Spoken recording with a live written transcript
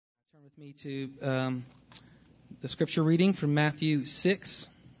with me to the scripture reading from Matthew 6.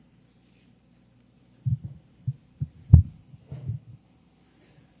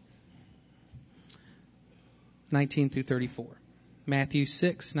 (19 through 34). Matthew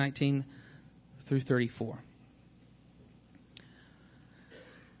 6, 19 through 34.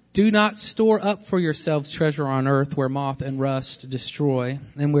 Do not store up for yourselves treasure on earth where moth and rust destroy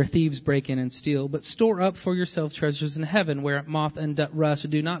and where thieves break in and steal, but store up for yourselves treasures in heaven where moth and rust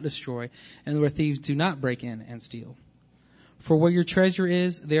do not destroy and where thieves do not break in and steal. For where your treasure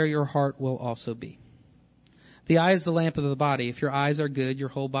is, there your heart will also be. The eye is the lamp of the body. If your eyes are good, your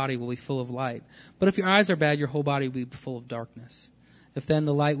whole body will be full of light. But if your eyes are bad, your whole body will be full of darkness. If then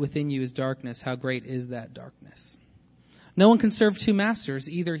the light within you is darkness, how great is that darkness? No one can serve two masters.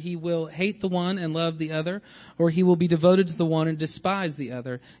 Either he will hate the one and love the other, or he will be devoted to the one and despise the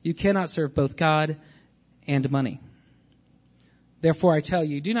other. You cannot serve both God and money. Therefore I tell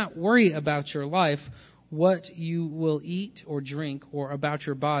you, do not worry about your life, what you will eat or drink, or about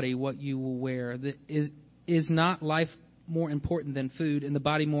your body, what you will wear. Is not life more important than food, and the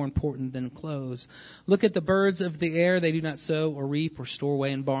body more important than clothes? Look at the birds of the air. They do not sow or reap or store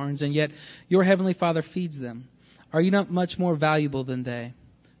away in barns, and yet your heavenly Father feeds them. Are you not much more valuable than they?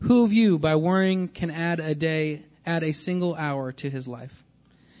 Who of you, by worrying, can add a single hour to his life?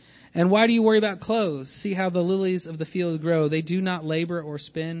 And why do you worry about clothes? See how the lilies of the field grow. They do not labor or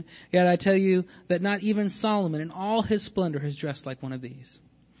spin. Yet I tell you that not even Solomon in all his splendor is dressed like one of these.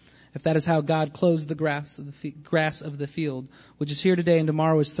 If that is how God clothes the grass of the field, which is here today and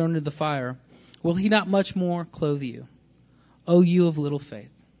tomorrow is thrown into the fire, will he not much more clothe you, O you of little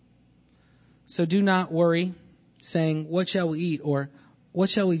faith? So do not worry, saying, what shall we eat, or what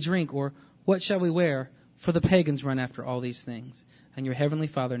shall we drink, or what shall we wear? For the pagans run after all these things, and your heavenly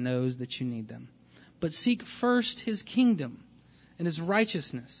Father knows that you need them. But seek first his kingdom and his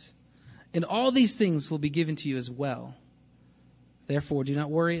righteousness, and all these things will be given to you as well. Therefore, do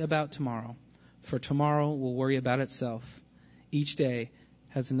not worry about tomorrow, for tomorrow will worry about itself. Each day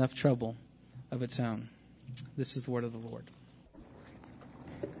has enough trouble of its own. This is the word of the Lord.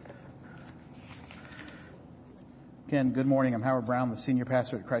 Again, good morning. I'm Howard Brown, the senior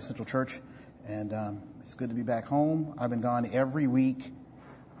pastor at Christ Central Church, and it's good to be back home. I've been gone every week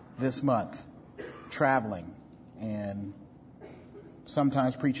this month, traveling, and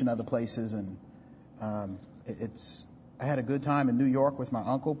sometimes preaching other places, and I had a good time in New York with my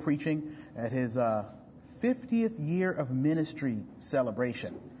uncle preaching at his 50th year of ministry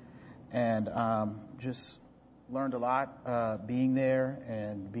celebration, and just learned a lot being there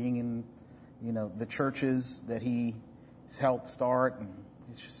and being in the churches that he's helped start, and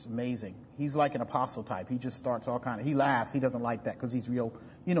it's just amazing. He's like an apostle type. He just starts all kind of, he laughs. He doesn't like that because he's real,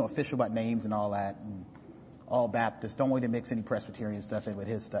 official about names and all that, and all Baptist. Don't want to mix any Presbyterian stuff in with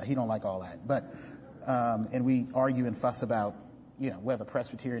his stuff. He don't like all that. But, and we argue and fuss about, whether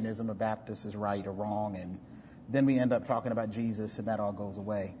Presbyterianism or Baptist is right or wrong, and then we end up talking about Jesus, and that all goes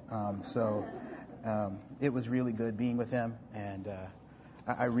away. It was really good being with him, and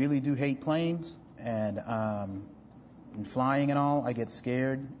I really do hate planes and flying and all. I get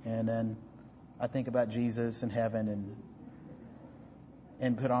scared, and then I think about Jesus and heaven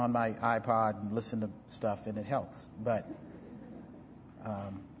and put on my iPod and listen to stuff, and it helps. But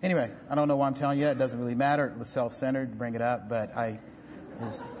anyway, I don't know why I'm telling you that. It doesn't really matter. It was self-centered to bring it up, but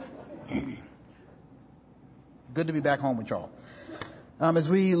it's good to be back home with y'all. As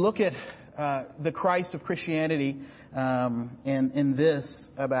we look at the Christ of Christianity, in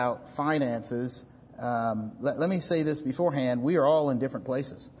this about finances, let me say this beforehand. We are all in different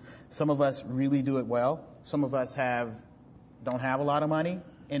places. Some of us really do it well. Some of us don't have a lot of money,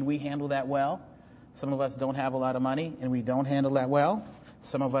 and we handle that well. Some of us don't have a lot of money, and we don't handle that well.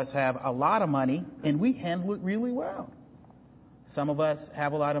 Some of us have a lot of money, and we handle it really well. Some of us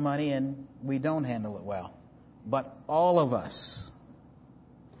have a lot of money, and we don't handle it well. But all of us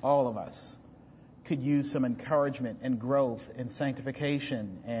could use some encouragement and growth and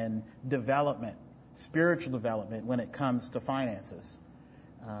sanctification and development, spiritual development when it comes to finances.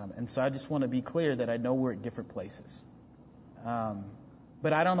 And so I just want to be clear that I know we're at different places.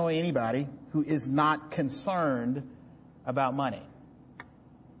 But I don't know anybody who is not concerned about money,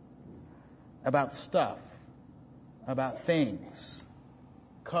 about stuff, about things,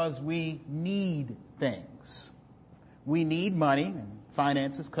 because we need things. We need money and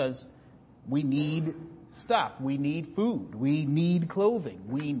finances because we need stuff. We need food. We need clothing.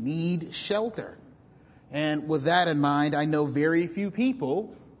 We need shelter. And with that in mind, I know very few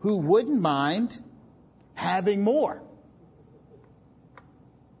people who wouldn't mind having more.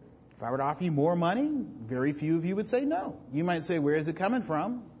 If I were to offer you more money, very few of you would say no. You might say, where is it coming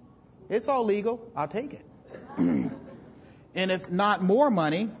from? It's all legal. I'll take it. And if not more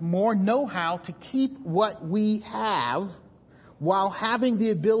money, more know-how to keep what we have while having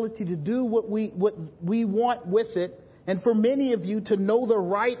the ability to do what we want with it. And for many of you to know the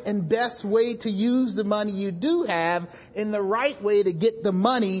right and best way to use the money you do have in the right way to get the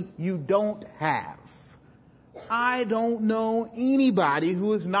money you don't have. I don't know anybody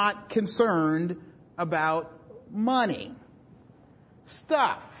who is not concerned about money,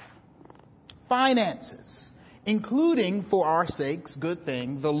 stuff, finances, including, for our sakes, good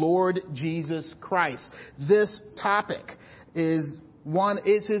thing, the Lord Jesus Christ. This topic is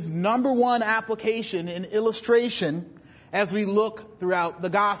his number one application and illustration as we look throughout the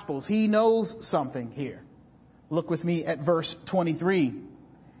Gospels. He knows something here. Look with me at verse 23.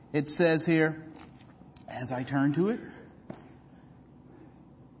 It says here, as I turn to it.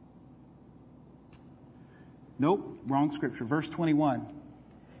 Nope, wrong scripture. Verse 21.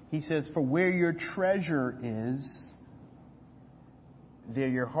 He says, for where your treasure is, there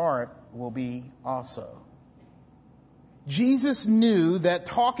your heart will be also. Jesus knew that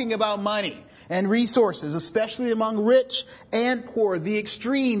talking about money and resources, especially among rich and poor, the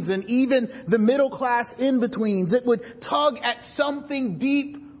extremes and even the middle class in-betweens, it would tug at something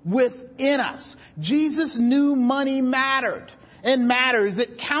deep within us. Jesus knew money mattered and matters.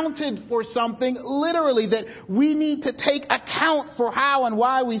 It counted for something, literally, that we need to take account for how and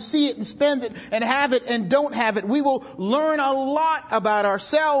why we see it and spend it and have it and don't have it. We will learn a lot about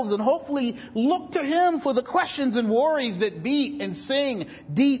ourselves and hopefully look to Him for the questions and worries that beat and sing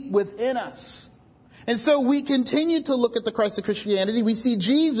deep within us. And so we continue to look at the Christ of Christianity. We see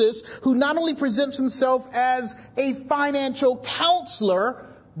Jesus, who not only presents Himself as a financial counselor,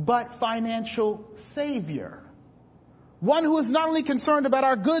 but financial savior. One who is not only concerned about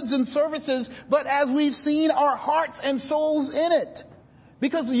our goods and services, but as we've seen, our hearts and souls in it.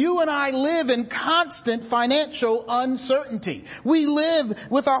 Because you and I live in constant financial uncertainty. We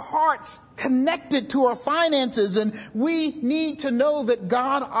live with our hearts connected to our finances, and we need to know that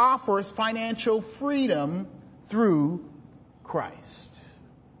God offers financial freedom through Christ.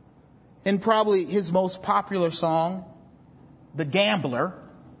 In probably his most popular song, The Gambler,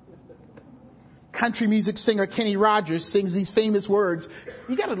 country music singer Kenny Rogers sings these famous words.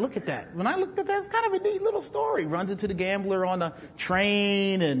 You got to look at that. When I looked at that, it's kind of a neat little story. Runs into the gambler on a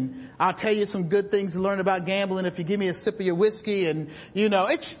train, and I'll tell you some good things to learn about gambling if you give me a sip of your whiskey. And,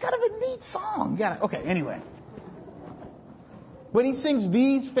 it's just kind of a neat song. Okay, anyway. When he sings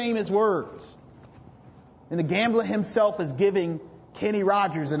these famous words, and the gambler himself is giving Kenny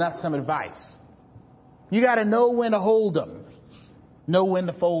Rogers and us some advice. You got to know when to hold them, know when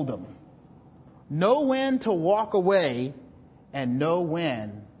to fold them. Know when to walk away and know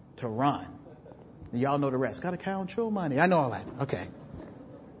when to run. Y'all know the rest. Got to count your money. I know all that. Okay.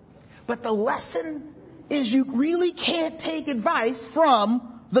 But the lesson is you really can't take advice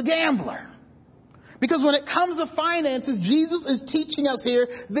from the gambler. Because when it comes to finances, Jesus is teaching us here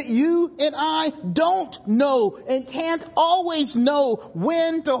that you and I don't know and can't always know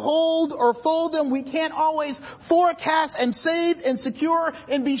when to hold or fold them. We can't always forecast and save and secure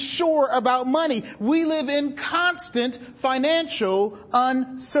and be sure about money. We live in constant financial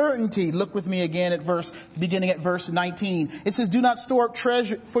uncertainty. Look with me again at beginning at verse 19. It says, do not store up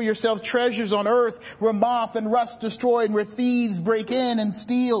treasure for yourselves treasures on earth where moth and rust destroy and where thieves break in and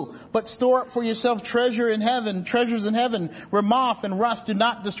steal, but store up for yourselves treasures in heaven, where moth and rust do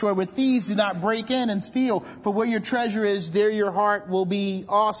not destroy, where thieves do not break in and steal. For where your treasure is, there your heart will be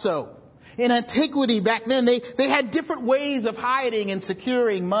also. In antiquity, back then, they had different ways of hiding and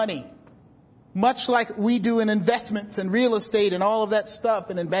securing money. Much like we do in investments and real estate and all of that stuff,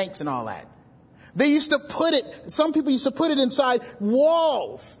 and in banks and all that. Some people used to put it inside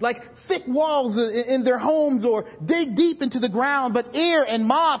walls, like thick walls in their homes, or dig deep into the ground, but air and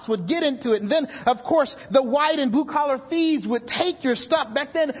moths would get into it. And then, of course, the white and blue collar thieves would take your stuff.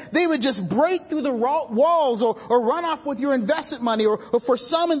 Back then, they would just break through the walls or run off with your investment money. Or for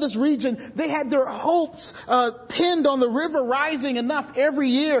some in this region, they had their hopes pinned on the river rising enough every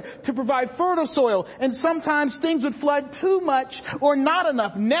year to provide fertile soil. And sometimes things would flood too much or not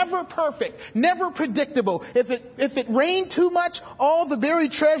enough. Never perfect, never predictable. If it rained too much, all the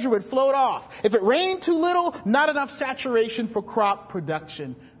buried treasure would float off. If it rained too little, not enough saturation for crop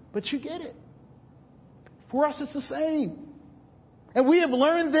production. But you get it. For us, it's the same. And we have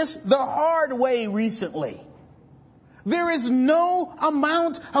learned this the hard way recently. There is no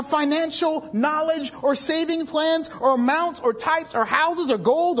amount of financial knowledge or saving plans or amounts or types or houses or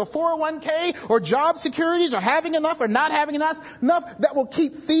gold or 401k or job securities or having enough or not having enough that will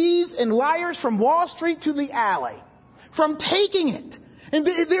keep thieves and liars from Wall Street to the alley from taking it And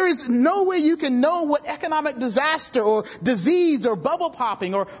there is no way you can know what economic disaster or disease or bubble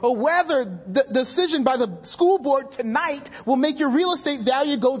popping or whether the decision by the school board tonight will make your real estate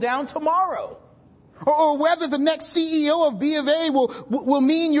value go down tomorrow. Or whether the next CEO of B of A will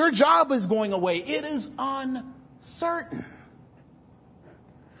mean your job is going away. It is uncertain.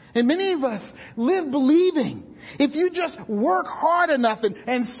 And many of us live believing if you just work hard enough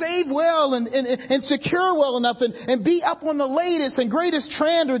and save well and secure well enough and be up on the latest and greatest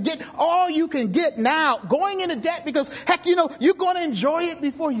trend or get all you can get now, going into debt because, heck, you're going to enjoy it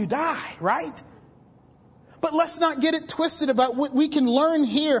before you die, right? But let's not get it twisted about what we can learn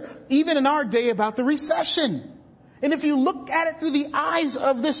here, even in our day, about the recession. And if you look at it through the eyes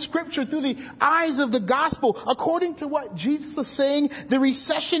of this scripture, through the eyes of the gospel, according to what Jesus is saying, the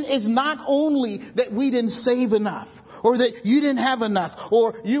recession is not only that we didn't save enough, or that you didn't have enough,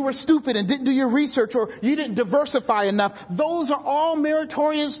 or you were stupid and didn't do your research, or you didn't diversify enough. Those are all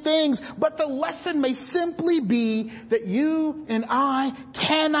meritorious things. But the lesson may simply be that you and I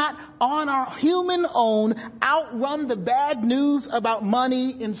cannot, on our human own, outrun the bad news about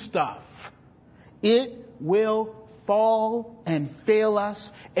money and stuff. It will fall and fail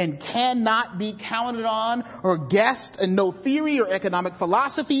us and cannot be counted on or guessed, and no theory or economic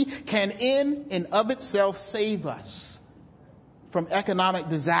philosophy can in and of itself save us from economic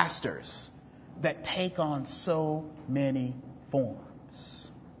disasters that take on so many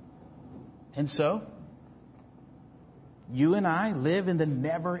forms. And so, you and I live in the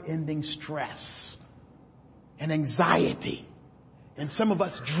never-ending stress and anxiety, and some of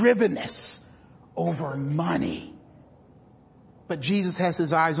us drivenness over money. But Jesus has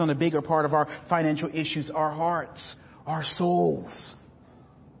his eyes on a bigger part of our financial issues, our hearts, our souls.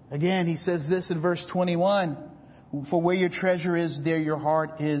 Again, he says this in verse 21, for where your treasure is, there your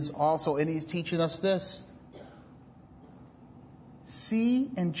heart is also. And he's teaching us this. See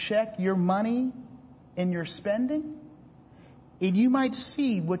and check your money and your spending, and you might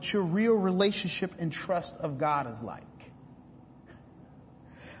see what your real relationship and trust of God is like.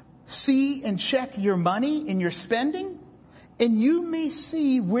 See and check your money and your spending, and you may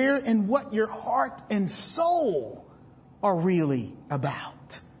see where and what your heart and soul are really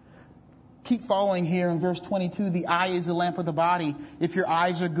about. Keep following here in verse 22. The eye is the lamp of the body. If your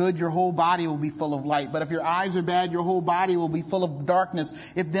eyes are good, your whole body will be full of light. But if your eyes are bad, your whole body will be full of darkness.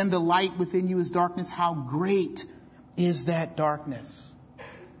 If then the light within you is darkness, how great is that darkness? I'm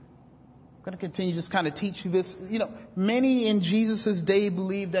going to continue just kind of teach you this. Many in Jesus' day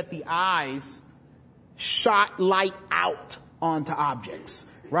believed that the eyes shot light out onto objects,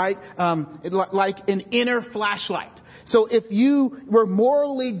 right? Like an inner flashlight. So if you were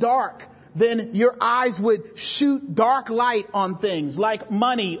morally dark, then your eyes would shoot dark light on things like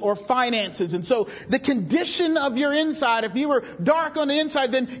money or finances. And so the condition of your inside, if you were dark on the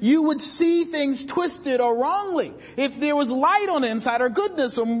inside, then you would see things twisted or wrongly. If there was light on the inside or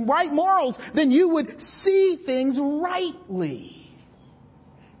goodness or right morals, then you would see things rightly.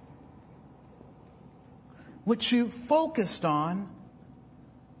 What you focused on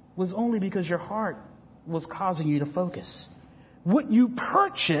was only because your heart was causing you to focus. What you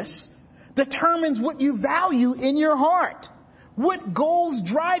purchase determines what you value in your heart. What goals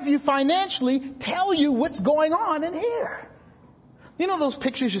drive you financially tell you what's going on in here. You know those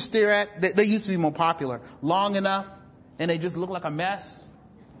pictures you stare at? They used to be more popular. Long enough, and they just look like a mess.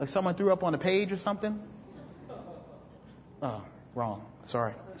 Like someone threw up on a page or something. Oh, wrong.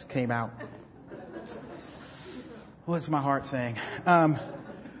 Sorry. Just came out. What's my heart saying?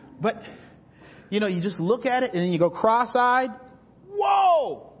 But, you just look at it and then you go cross-eyed.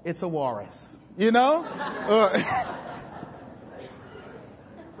 Whoa! It's a walrus.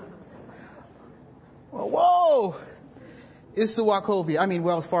 Whoa! It's the Wachovia.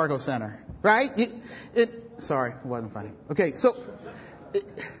 Wells Fargo Center. Right? Sorry, it wasn't funny. Okay, so,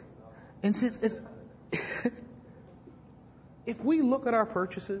 and since if we look at our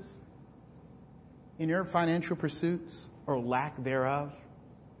purchases in your financial pursuits or lack thereof,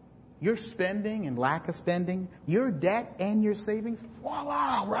 your spending and lack of spending, your debt and your savings,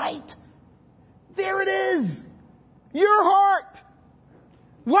 voila, right? There it is. Your heart.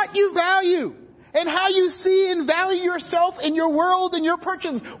 What you value and how you see and value yourself and your world and your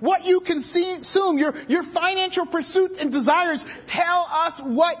purchases. What you consume, your financial pursuits and desires tell us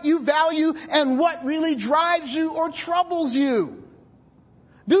what you value and what really drives you or troubles you.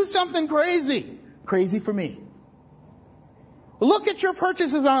 Do something crazy. Crazy for me. Look at your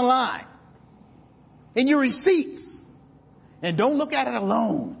purchases online and your receipts. And don't look at it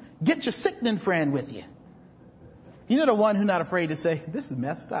alone. Get your sickening friend with you. The one who's not afraid to say, this is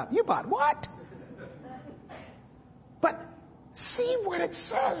messed up. You bought what? But See what it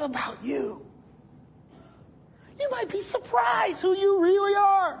says about you. You might be surprised who you really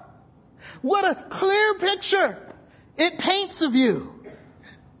are. What a clear picture it paints of you.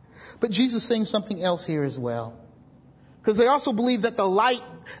 But Jesus is saying something else here as well. Because they also believe that the light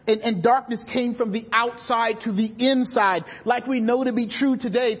and darkness came from the outside to the inside. Like we know to be true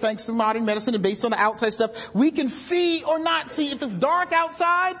today, thanks to modern medicine and based on the outside stuff. We can see or not see. If it's dark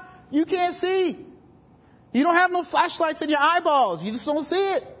outside, you can't see. You don't have no flashlights in your eyeballs. You just don't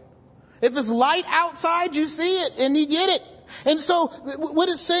see it. If it's light outside, you see it and you get it. And so what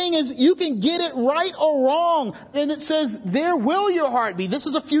it's saying is you can get it right or wrong. And it says, there will your heart be. This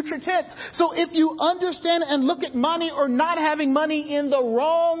is a future tense. So if you understand and look at money or not having money in the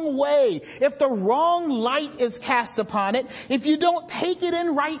wrong way, if the wrong light is cast upon it, if you don't take it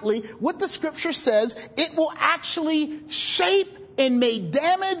in rightly, what the scripture says, it will actually shape and may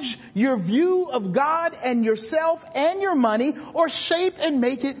damage your view of God and yourself and your money, or shape and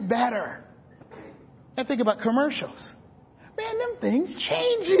make it better. And think about commercials. Man, them things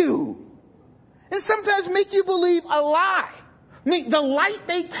change you. And sometimes make you believe a lie. I mean, the light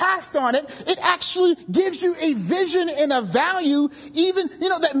they cast on it, it actually gives you a vision and a value, even,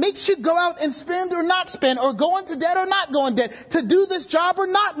 that makes you go out and spend or not spend, or go into debt or not go into debt, to do this job or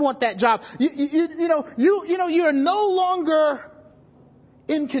not want that job. You're no longer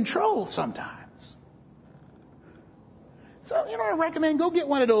in control sometimes. So, I recommend go get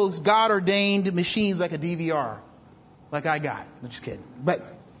one of those God-ordained machines like a DVR. Like I got. I'm just kidding. But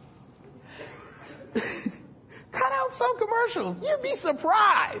cut out some commercials. You'd be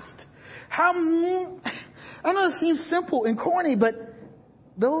surprised how, I know it seems simple and corny, but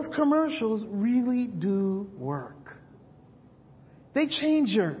those commercials really do work. They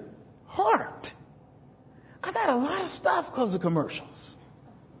change your heart. I got a lot of stuff because of commercials.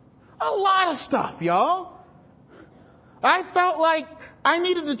 A lot of stuff, y'all. I felt like I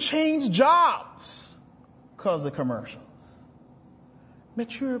needed to change jobs because of commercials.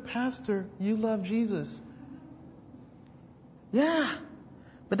 But you're a pastor. You love Jesus. Yeah.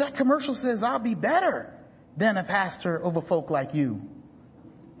 But that commercial says I'll be better than a pastor over folk like you.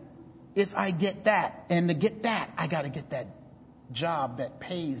 If I get that. And to get that, I got to get that job that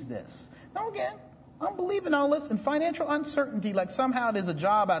pays this. Now again, I'm believing all this, and financial uncertainty, like somehow there's a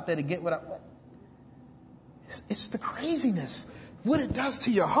job out there to get what I want. It's the craziness, what it does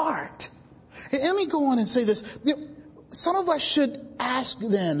to your heart. And let me go on and say this. Some of us should ask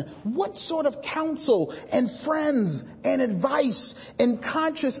then, what sort of counsel and friends and advice and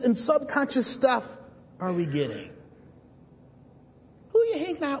conscious and subconscious stuff are we getting? Who are you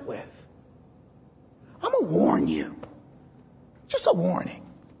hanging out with? I'm going to warn you. Just a warning.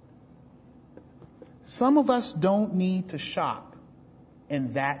 Some of us don't need to shop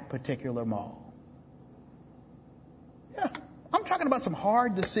in that particular mall. Yeah, I'm talking about some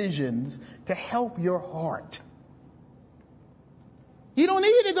hard decisions to help your heart. You don't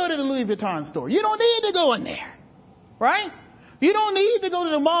need to go to the Louis Vuitton store. You don't need to go in there. Right? You don't need to go to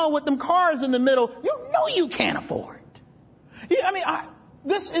the mall with them cars in the middle. You know you can't afford.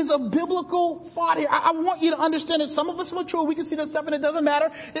 This is a biblical thought here. I want you to understand that some of us are mature. We can see that stuff and it doesn't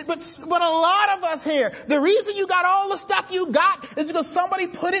matter. But a lot of us here, the reason you got all the stuff you got is because somebody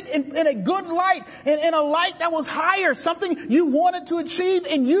put it in a good light, in a light that was higher, something you wanted to achieve,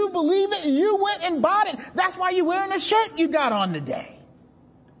 and you believe it and you went and bought it. That's why you're wearing the shirt you got on today.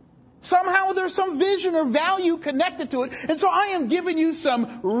 Somehow there's some vision or value connected to it. And so I am giving you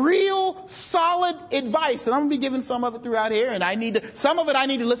some real solid advice. And I'm going to be giving some of it throughout here. And some of it I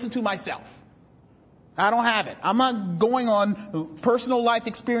need to listen to myself. I don't have it. I'm not going on personal life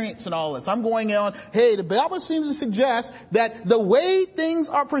experience and all this. I'm going on, hey, the Bible seems to suggest that the way things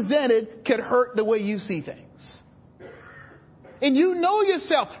are presented could hurt the way you see things. And you know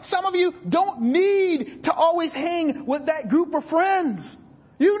yourself. Some of you don't need to always hang with that group of friends.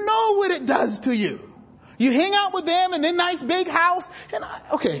 You know what it does to you. You hang out with them in a nice big house.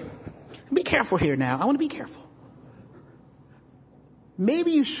 Okay, be careful here now. I want to be careful.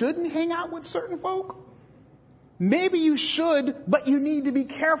 Maybe you shouldn't hang out with certain folk. Maybe you should, but you need to be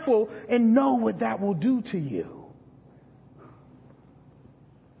careful and know what that will do to you.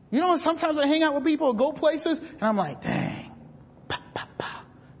 Sometimes I hang out with people, go places, and I'm like, dang,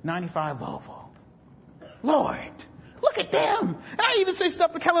 95 Volvo. Lord. Look at them. And I even say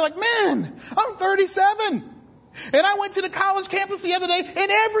stuff to Kelly like, man, I'm 37. And I went to the college campus the other day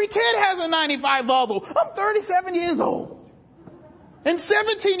and every kid has a 95 Volvo. I'm 37 years old. And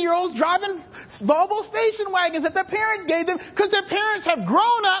 17-year-olds driving Volvo station wagons that their parents gave them because their parents have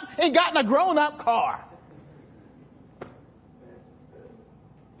grown up and gotten a grown-up car.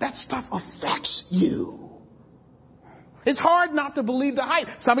 That stuff affects you. It's hard not to believe the hype.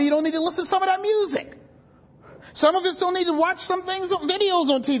 Some of you don't need to listen to some of that music. Some of us don't need to watch some things, videos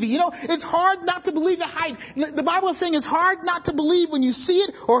on TV. It's hard not to believe the hype. The Bible is saying it's hard not to believe when you see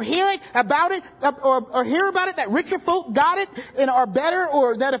it or hear it about it, or hear about it that richer folk got it and are better,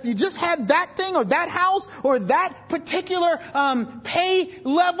 or that if you just had that thing or that house or that particular pay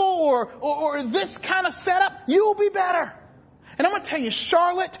level or this kind of setup, you'll be better. And I'm going to tell you,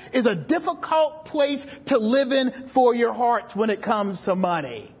 Charlotte is a difficult place to live in for your hearts when it comes to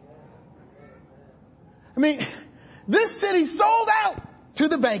money. I mean, this city sold out to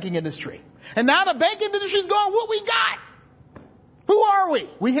the banking industry. And now the banking industry is going, what we got? Who are we?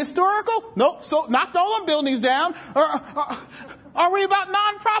 We historical? Nope. So knocked all them buildings down. Are we about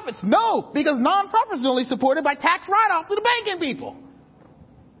nonprofits? No, because nonprofits are only supported by tax write-offs of the banking people.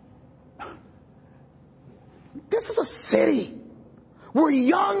 This is a city where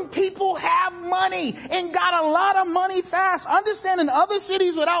young people have money and got a lot of money fast. Understand, in other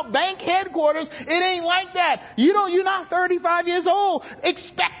cities without bank headquarters, it ain't like that. You're not 35 years old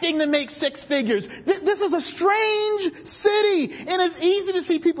expecting to make six figures. This is a strange city, and it's easy to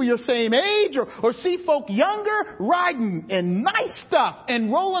see people your same age or see folk younger riding in nice stuff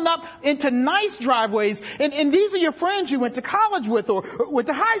and rolling up into nice driveways. And these are your friends you went to college with or went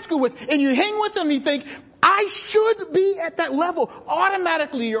to high school with, and you hang with them and you think, I should be at that level.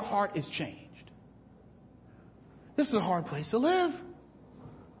 Automatically, your heart is changed. This is a hard place to live.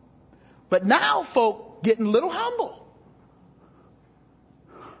 But now folk getting a little humble.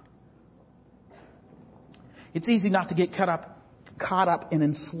 It's easy not to get caught up and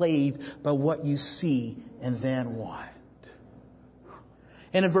enslaved by what you see and then want.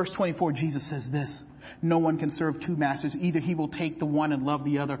 And in verse 24, Jesus says this: no one can serve two masters. Either he will take the one and love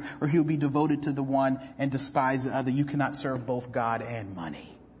the other, or he'll be devoted to the one and despise the other. You cannot serve both God and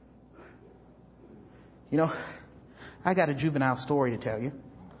money. I got a juvenile story to tell you,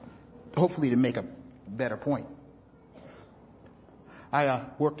 hopefully to make a better point. I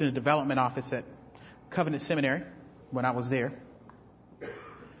worked in a development office at Covenant Seminary when I was there,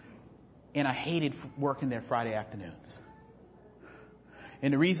 and I hated working there Friday afternoons.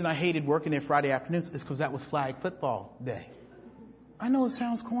 And the reason I hated working there Friday afternoons is because that was flag football day. I know it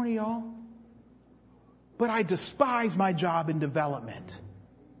sounds corny, y'all, but I despise my job in development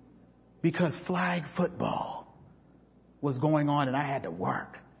because flag football was going on and I had to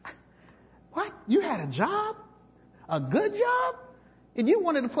work. What? You had a job? A good job? And you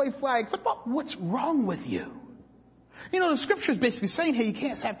wanted to play flag football? What's wrong with you? The scripture is basically saying, hey, you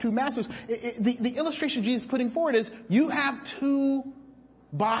can't have two masters. The illustration Jesus is putting forward is you have two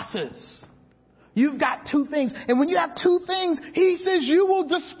bosses. You've got two things. And when you have two things, he says you will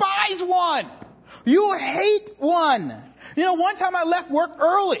despise one. You will hate one. One time I left work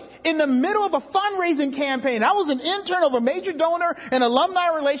early in the middle of a fundraising campaign. I was an intern of a major donor and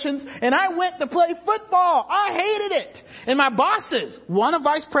alumni relations, and I went to play football. I hated it. And my bosses, one a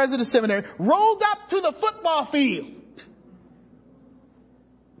vice president of seminary, rolled up to the football field.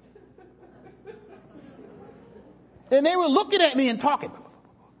 And they were looking at me and talking.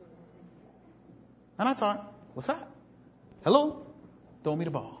 And I thought, what's that? Hello? Throw me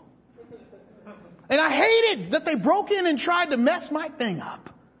the ball. And I hated that they broke in and tried to mess my thing up.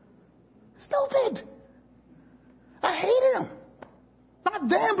 Stupid. I hated them. Not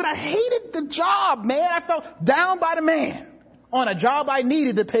them, but I hated the job, man. I felt down by the man on a job I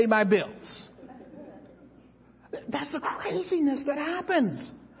needed to pay my bills. That's the craziness that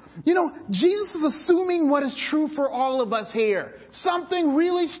happens. Jesus is assuming what is true for all of us here. Something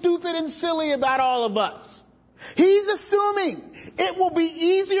really stupid and silly about all of us. He's assuming it will be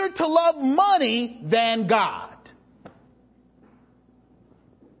easier to love money than God.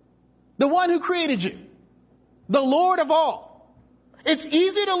 The one who created you. The Lord of all. It's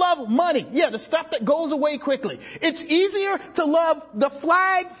easier to love money. Yeah, the stuff that goes away quickly. It's easier to love the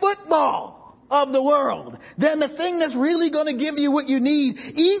flag football of the world than the thing that's really going to give you what you need.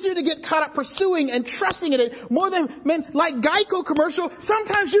 Easier to get caught up pursuing and trusting in it more than, like Geico commercial.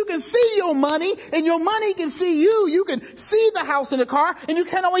 Sometimes you can see your money and your money can see you. You can see the house and the car, and you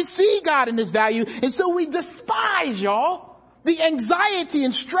can't always see God in His value. And so we despise, y'all, the anxiety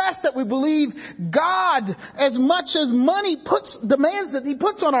and stress that we believe God, as much as money demands that He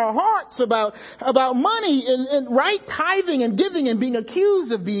puts on our hearts about money and right tithing and giving and being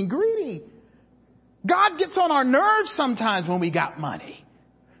accused of being greedy. God gets on our nerves sometimes when we got money.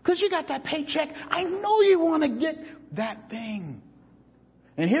 Because you got that paycheck. I know you want to get that thing.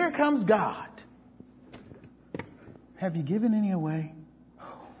 And here comes God. Have you given any away?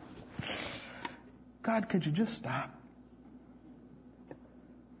 God, could you just stop?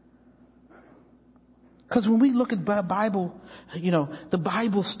 Because when we look at Bible, the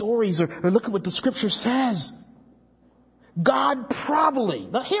Bible stories or look at what the scripture says, God probably,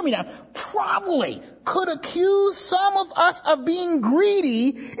 now hear me now, probably could accuse some of us of being greedy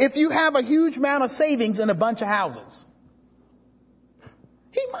if you have a huge amount of savings in a bunch of houses.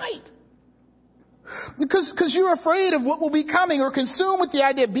 He might. Because you're afraid of what will be coming or consumed with the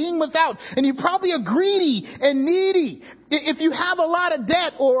idea of being without. And you probably are greedy and needy. If you have a lot of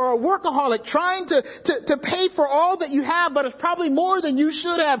debt or a workaholic trying to pay for all that you have, but it's probably more than you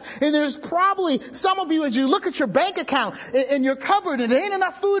should have. And there's probably some of you, as you look at your bank account and your cupboard and there ain't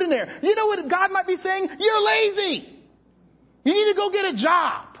enough food in there. You know what God might be saying? You're lazy. You need to go get a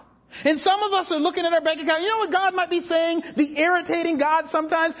job. And some of us are looking at our bank account. You know what God might be saying? The irritating God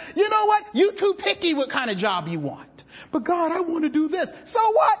sometimes. You know what? You too picky what kind of job you want. But God, I want to do this. So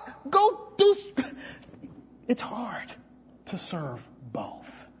what? Go do. It's hard to serve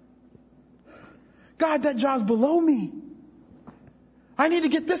both. God, that job's below me. I need to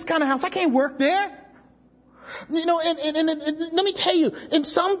get this kind of house. I can't work there. And let me tell you, and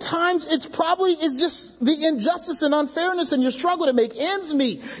sometimes it's just the injustice and unfairness in your struggle to make ends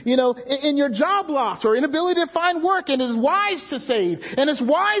meet, in your job loss or inability to find work. And it is wise to save and it's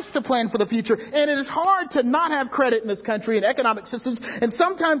wise to plan for the future. And it is hard to not have credit in this country and economic systems. And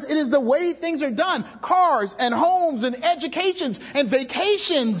sometimes it is the way things are done. Cars and homes and educations and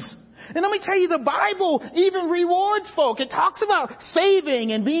vacations. And let me tell you, the Bible even rewards folk. It talks about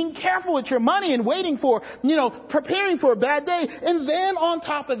saving and being careful with your money and waiting for, preparing for a bad day. And then on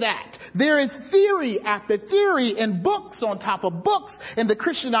top of that, there is theory after theory and books on top of books and the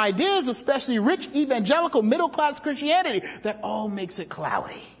Christian ideas, especially rich evangelical middle-class Christianity, that all makes it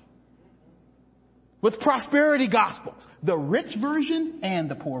cloudy. With prosperity gospels, the rich version and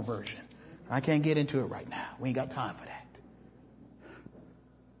the poor version. I can't get into it right now. We ain't got time for that.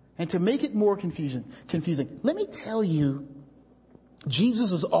 And to make it more confusing, let me tell you,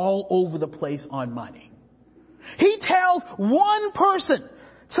 Jesus is all over the place on money. He tells one person,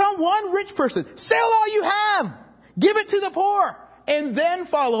 one rich person, sell all you have, give it to the poor, and then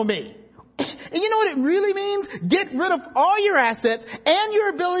follow me. And you know what it really means? Get rid of all your assets and your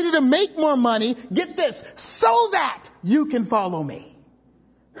ability to make more money. Get this, so that you can follow me.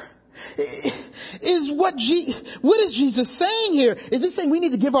 What is Jesus saying here? Is he saying we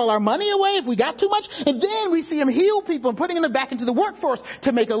need to give all our money away if we got too much? And then we see him heal people and putting them back into the workforce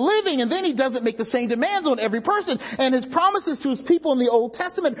to make a living. And then he doesn't make the same demands on every person. And his promises to his people in the Old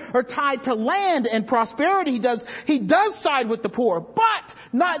Testament are tied to land and prosperity. He does side with the poor, but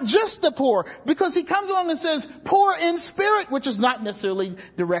not just the poor, because he comes along and says poor in spirit, which is not necessarily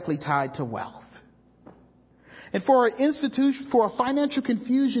directly tied to wealth. And for a financial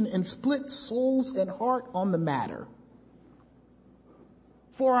confusion and split souls and heart on the matter,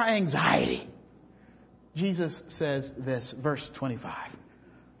 for our anxiety, Jesus says this, verse 25.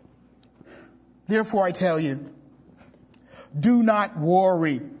 Therefore I tell you, do not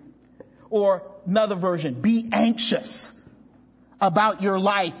worry, or another version, be anxious about your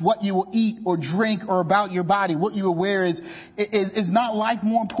life, what you will eat or drink, or about your body, what you will wear. Is not life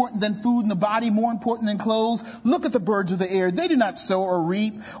more important than food, and the body more important than clothes? Look at the birds of the air. They do not sow or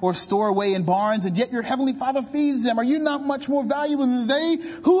reap or store away in barns, and yet your heavenly Father feeds them. Are you not much more valuable than they?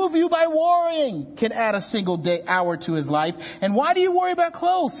 Who of you by worrying can add a single hour to his life? And why do you worry about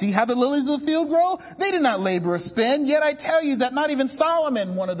clothes? See how the lilies of the field grow? They do not labor or spin. Yet I tell you that not even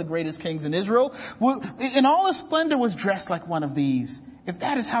Solomon, one of the greatest kings in Israel, in all his splendor was dressed like one of these. If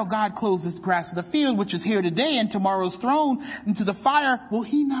that is how God clothes the grass of the field, which is here today and tomorrow is thrown into the fire, will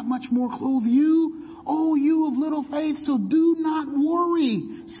he not much more clothe you? Oh, you of little faith, so do not worry,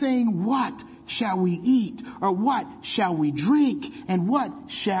 saying, what shall we eat? Or what shall we drink? And what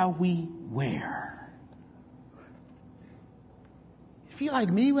shall we wear? If you're like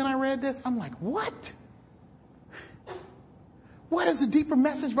me when I read this, I'm like, what? What is the deeper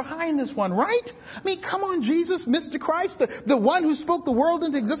message behind this one, right? I mean, come on, Jesus, Mr. Christ, the one who spoke the world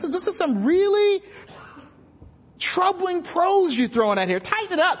into existence. This is some really troubling prose you're throwing out here.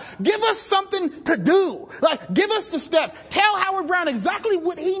 Tighten it up. Give us something to do. Give us the steps. Tell Howard Brown exactly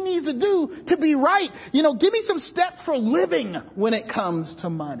what he needs to do to be right. Give me some steps for living when it comes to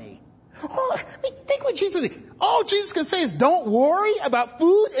money. Oh, think what Jesus did. All Jesus can say is don't worry about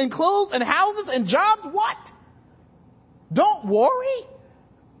food and clothes and houses and jobs. What? Don't worry.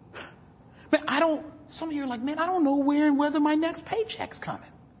 Man, some of you are like, man, I don't know where and whether my next paycheck's coming.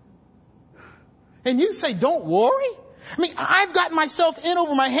 And you say, don't worry? I mean, I've gotten myself in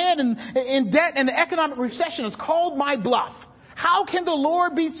over my head and in debt, and the economic recession has called my bluff. How can the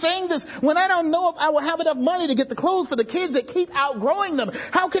Lord be saying this when I don't know if I will have enough money to get the clothes for the kids that keep outgrowing them?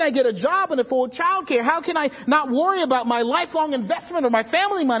 How can I get a job and afford childcare? How can I not worry about my lifelong investment or my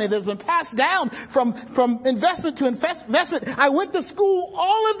family money that's been passed down from investment to investment? I went to school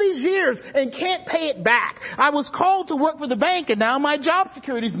all of these years and can't pay it back. I was called to work for the bank and now my job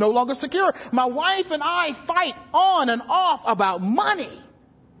security is no longer secure. My wife and I fight on and off about money.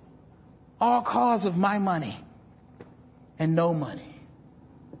 All cause of my money and no money.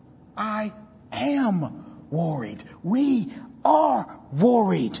 I am worried. We are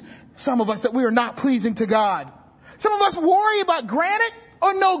worried. Some of us that we are not pleasing to God. Some of us worry about granite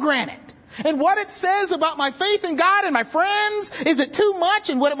or no granite. And what it says about my faith in God and my friends. Is it too much?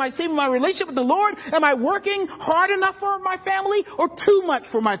 And what it might say in my relationship with the Lord? Am I working hard enough for my family or too much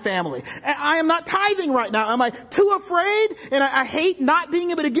for my family? I am not tithing right now. Am I too afraid? And I hate not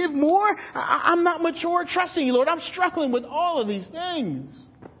being able to give more. I'm not mature trusting you, Lord. I'm struggling with all of these things.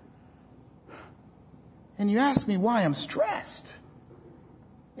 And you ask me why I'm stressed.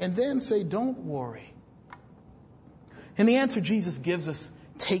 And then say, don't worry. And the answer Jesus gives us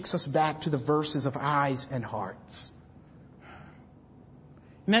takes us back to the verses of eyes and hearts.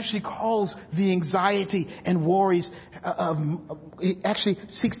 And actually calls the anxiety and worries it actually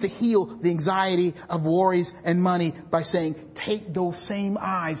seeks to heal the anxiety of worries and money by saying, take those same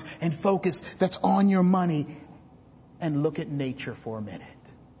eyes and focus that's on your money and look at nature for a minute.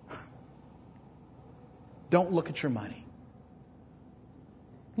 Don't look at your money.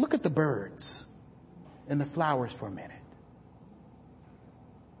 Look at the birds and the flowers for a minute.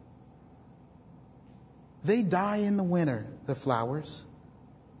 They die in the winter, the flowers,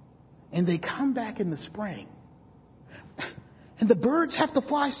 and they come back in the spring. And the birds have to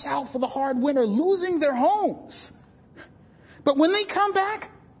fly south for the hard winter, losing their homes. But when they come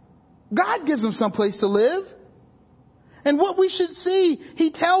back, God gives them someplace to live. And what we should see, He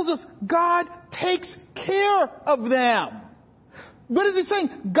tells us God takes care of them. What is He saying?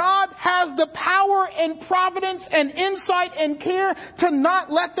 God has the power and providence and insight and care to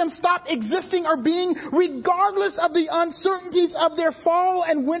not let them stop existing or being, regardless of the uncertainties of their fall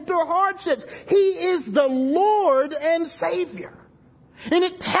and winter hardships. He is the Lord and Savior. And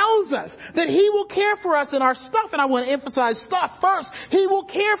it tells us that He will care for us in our stuff. And I want to emphasize stuff first. He will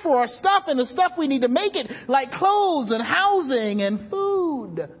care for our stuff and the stuff we need to make it, like clothes and housing and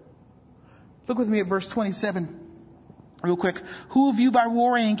food. Look with me at verse 27. Real quick, who of you by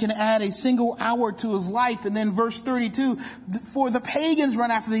worrying can add a single hour to his life? And then verse 32, for the pagans run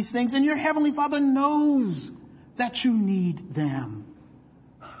after these things, and your heavenly Father knows that you need them.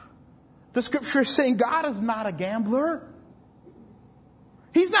 The scripture is saying God is not a gambler.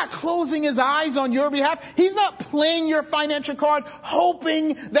 He's not closing His eyes on your behalf. He's not playing your financial card,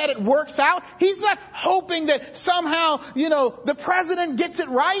 hoping that it works out. He's not hoping that somehow, the president gets it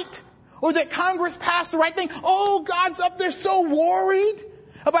right. Or that Congress passed the right thing. Oh, God's up there so worried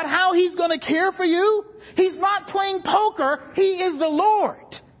about how He's going to care for you. He's not playing poker. He is the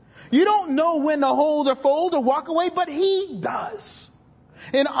Lord. You don't know when to hold or fold or walk away, but He does.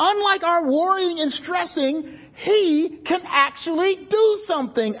 And unlike our worrying and stressing, He can actually do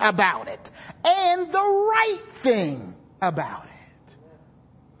something about it. And the right thing about it.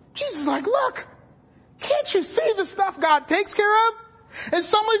 Jesus is like, look, can't you see the stuff God takes care of? And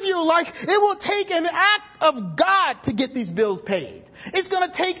some of you are like, it will take an act of God to get these bills paid. It's going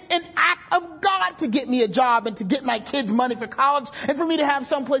to take an act of God to get me a job and to get my kids money for college and for me to have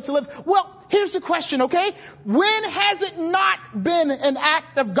some place to live. Well, here's the question, okay? When has it not been an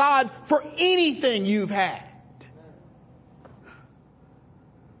act of God for anything you've had?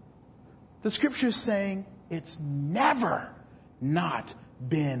 The scripture is saying it's never not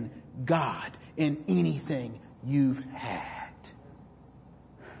been God in anything you've had.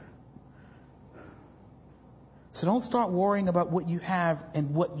 So don't start worrying about what you have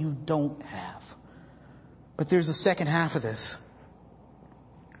and what you don't have. But there's a second half of this.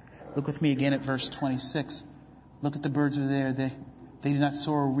 Look with me again at verse 26. Look at the birds over there. They do not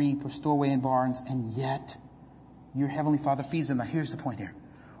sow or reap or store away in barns, and yet your heavenly Father feeds them. Now here's the point here.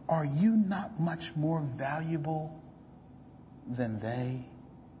 Are you not much more valuable than they?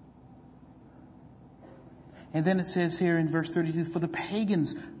 And then it says here in verse 32, for the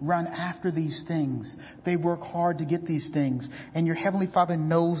pagans run after these things. They work hard to get these things. And your heavenly Father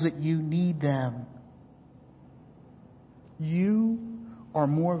knows that you need them. You are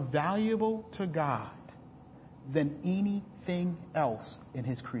more valuable to God than anything else in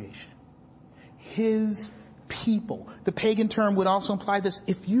His creation. His people. The pagan term would also imply this.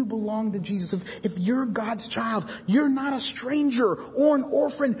 If you belong to Jesus, if you're God's child, you're not a stranger or an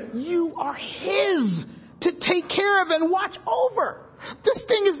orphan. You are His to take care of and watch over. This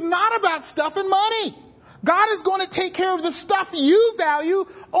thing is not about stuff and money. God is going to take care of the stuff you value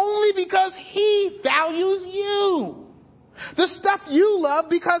only because He values you. The stuff you love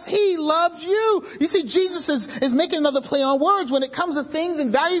because He loves you. You see, Jesus is making another play on words when it comes to things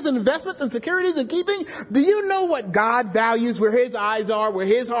and values and investments and securities and keeping. Do you know what God values, where His eyes are, where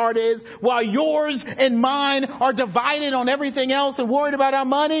His heart is, while yours and mine are divided on everything else and worried about our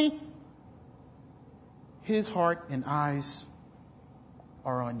money? His heart and eyes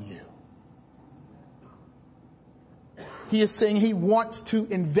are on you. He is saying He wants to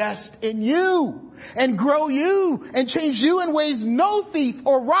invest in you and grow you and change you in ways no thief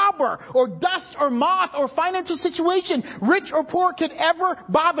or robber or dust or moth or financial situation, rich or poor, could ever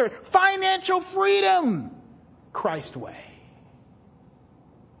bother. Financial freedom, Christ way.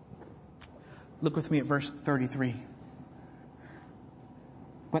 Look with me at verse 33.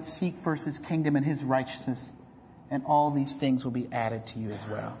 But seek first His kingdom and His righteousness, and all these things will be added to you as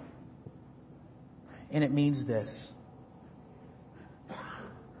well. And it means this: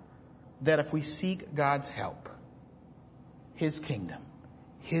 that if we seek God's help, His kingdom,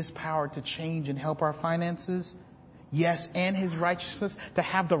 His power to change and help our finances, yes, and His righteousness, to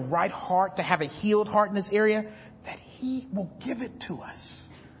have the right heart, to have a healed heart in this area, that He will give it to us.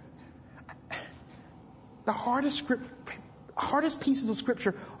 The hardest pieces of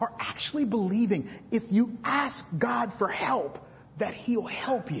Scripture are actually believing if you ask God for help, that He'll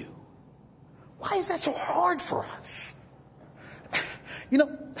help you. Why is that so hard for us? You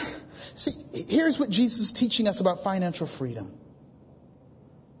know, see, here's what Jesus is teaching us about financial freedom.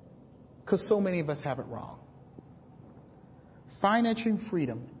 Because so many of us have it wrong. Financial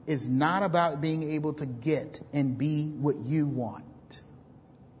freedom is not about being able to get and be what you want,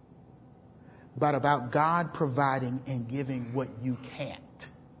 but about God providing and giving what you can't.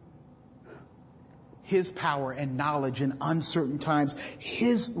 His power and knowledge in uncertain times.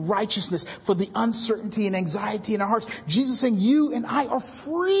 His righteousness for the uncertainty and anxiety in our hearts. Jesus saying you and I are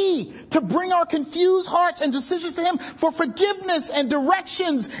free to bring our confused hearts and decisions to Him for forgiveness and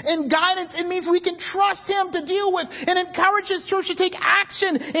directions and guidance. It means we can trust Him to deal with and encourage His church to take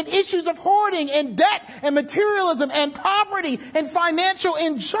action in issues of hoarding and debt and materialism and poverty and financial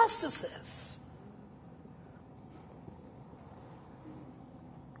injustices.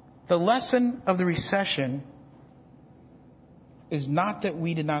 The lesson of the recession is not that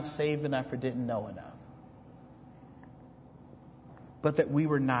we did not save enough or didn't know enough, but that we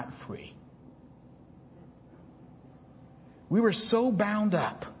were not free. We were so bound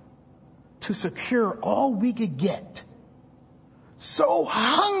up to secure all we could get, so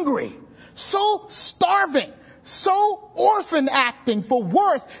hungry, so starving, so orphan acting for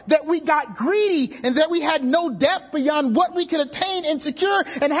worth, that we got greedy and that we had no depth beyond what we could attain and secure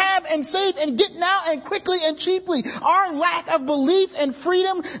and have and save and get now and quickly and cheaply. Our lack of belief and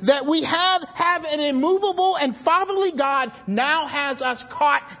freedom that we have an immovable and fatherly God now has us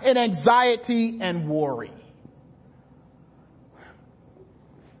caught in anxiety and worry.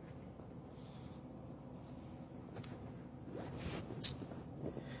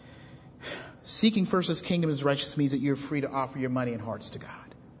 Seeking first His kingdom and His righteousness means that you're free to offer your money and hearts to God.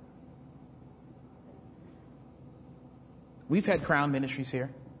 We've had Crown Ministries here.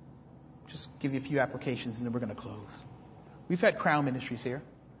 Just give you a few applications and then we're going to close. We've had Crown Ministries here,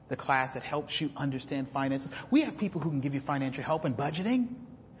 the class that helps you understand finances. We have people who can give you financial help and budgeting.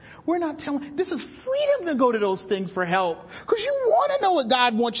 We're not telling, this is freedom to go to those things for help. Because you want to know what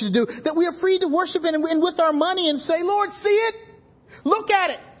God wants you to do. That we are free to worship and with our money and say, Lord, see it? Look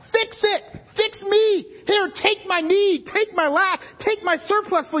at it. Fix it. Fix me. Here, take my need. Take my lack. Take my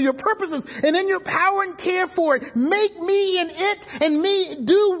surplus for your purposes. And in your power and care for it. Make me and it and me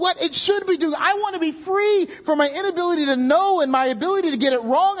do what it should be doing. I want to be free from my inability to know and my ability to get it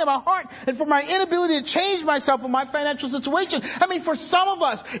wrong in my heart. And from my inability to change myself in my financial situation. I mean, for some of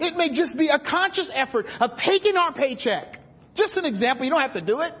us, it may just be a conscious effort of taking our paycheck. Just an example. You don't have to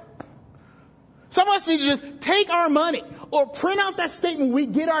do it. Some of us need to just take our money or print out that statement we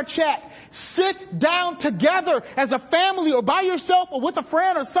get our check. Sit down together as a family or by yourself or with a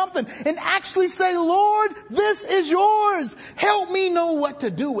friend or something and actually say, Lord, this is yours. Help me know what to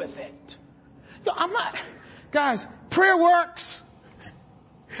do with it. Guys, prayer works.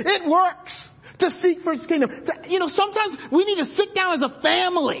 It works to seek first His kingdom. Sometimes we need to sit down as a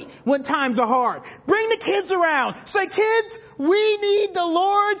family when times are hard. Bring the kids around. Say, kids, we need the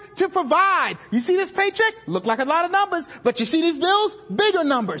Lord to provide. You see this paycheck? Look like a lot of numbers, but you see these bills? Bigger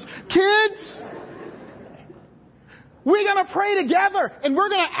numbers. Kids, we're going to pray together and we're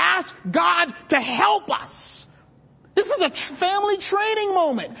going to ask God to help us This is a family training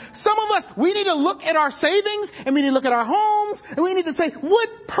moment. Some of us, we need to look at our savings, and we need to look at our homes, and we need to say,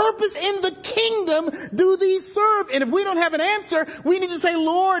 what purpose in the kingdom do these serve? And if we don't have an answer, we need to say,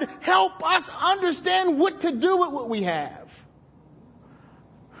 Lord, help us understand what to do with what we have.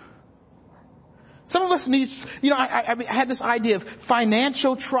 Some of us need, I had this idea of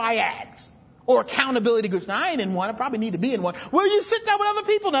financial triads or accountability groups. Now, I ain't in one. I probably need to be in one. Where you sit down with other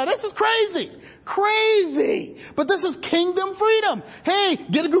people now. This is crazy. Crazy. But this is kingdom freedom. Hey,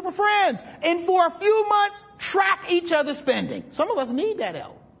 get a group of friends. And for a few months, track each other's spending. Some of us need that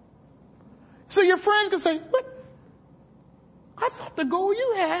help. So your friends can say, what? I thought the goal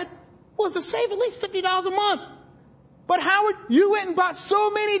you had was to save at least $50 a month. But Howard, you went and bought so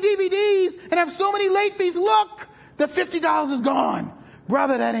many DVDs and have so many late fees. Look, the $50 is gone.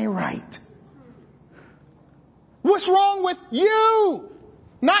 Brother, that ain't right. What's wrong with you?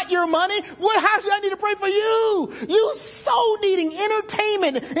 Not your money. How should I need to pray for you? You so needing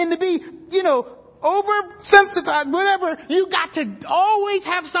entertainment and to be, oversensitized, whatever. You got to always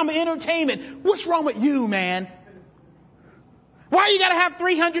have some entertainment. What's wrong with you, man? Why you got to have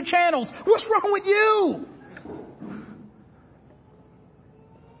 300 channels? What's wrong with you?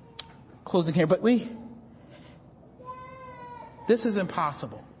 Closing here, but this is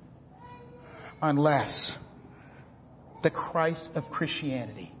impossible unless the Christ of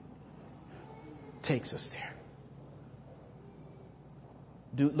Christianity takes us there.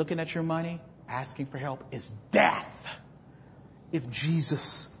 Looking at your money, asking for help is death. If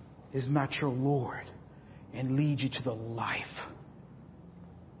Jesus is not your Lord and leads you to the life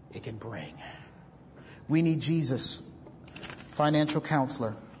it can bring. We need Jesus, financial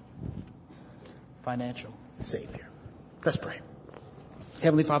counselor, financial Savior. Let's pray.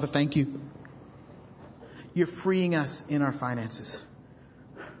 Heavenly Father, thank you. You're freeing us in our finances.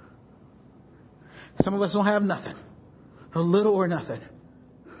 Some of us don't have nothing, or little or nothing.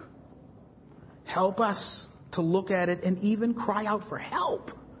 Help us to look at it and even cry out for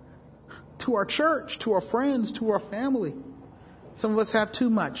help to our church, to our friends, to our family. Some of us have too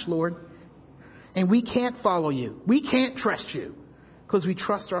much, Lord, and we can't follow you. We can't trust you because we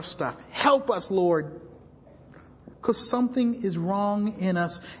trust our stuff. Help us, Lord, because something is wrong in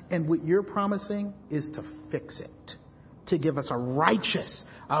us, and what you're promising is to fix it, to give us a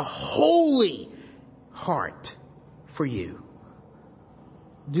righteous, a holy heart for you.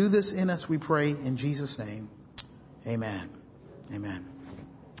 Do this in us, we pray, in Jesus' name. Amen. Amen.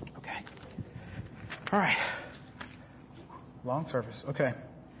 Okay. All right. Long service. Okay.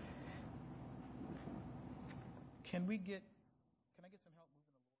 Can we get